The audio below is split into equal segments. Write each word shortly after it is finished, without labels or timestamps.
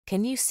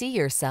Can you see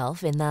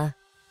yourself in the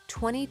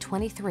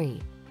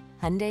 2023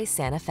 Hyundai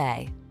Santa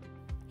Fe?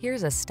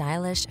 Here's a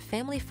stylish,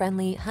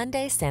 family-friendly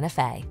Hyundai Santa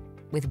Fe.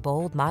 With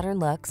bold, modern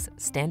looks,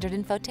 standard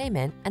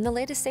infotainment, and the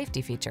latest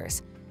safety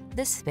features,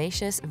 this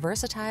spacious,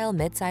 versatile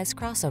midsize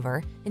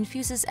crossover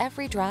infuses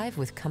every drive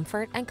with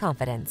comfort and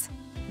confidence.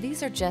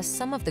 These are just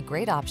some of the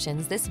great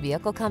options this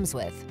vehicle comes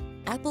with: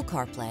 Apple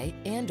CarPlay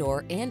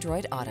and/or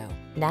Android Auto,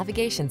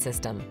 navigation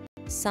system,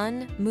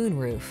 sun,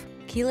 moonroof,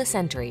 keyless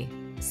entry,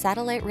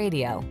 satellite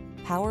radio,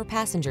 power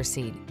passenger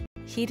seat,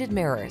 heated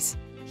mirrors,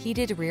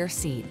 heated rear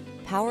seat,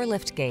 power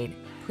liftgate,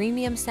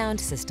 premium sound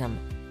system.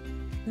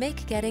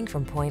 Make getting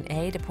from point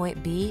A to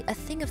point B a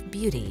thing of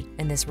beauty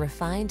in this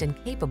refined and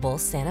capable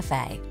Santa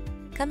Fe.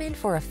 Come in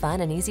for a fun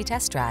and easy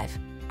test drive.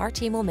 Our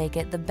team will make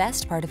it the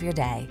best part of your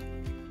day.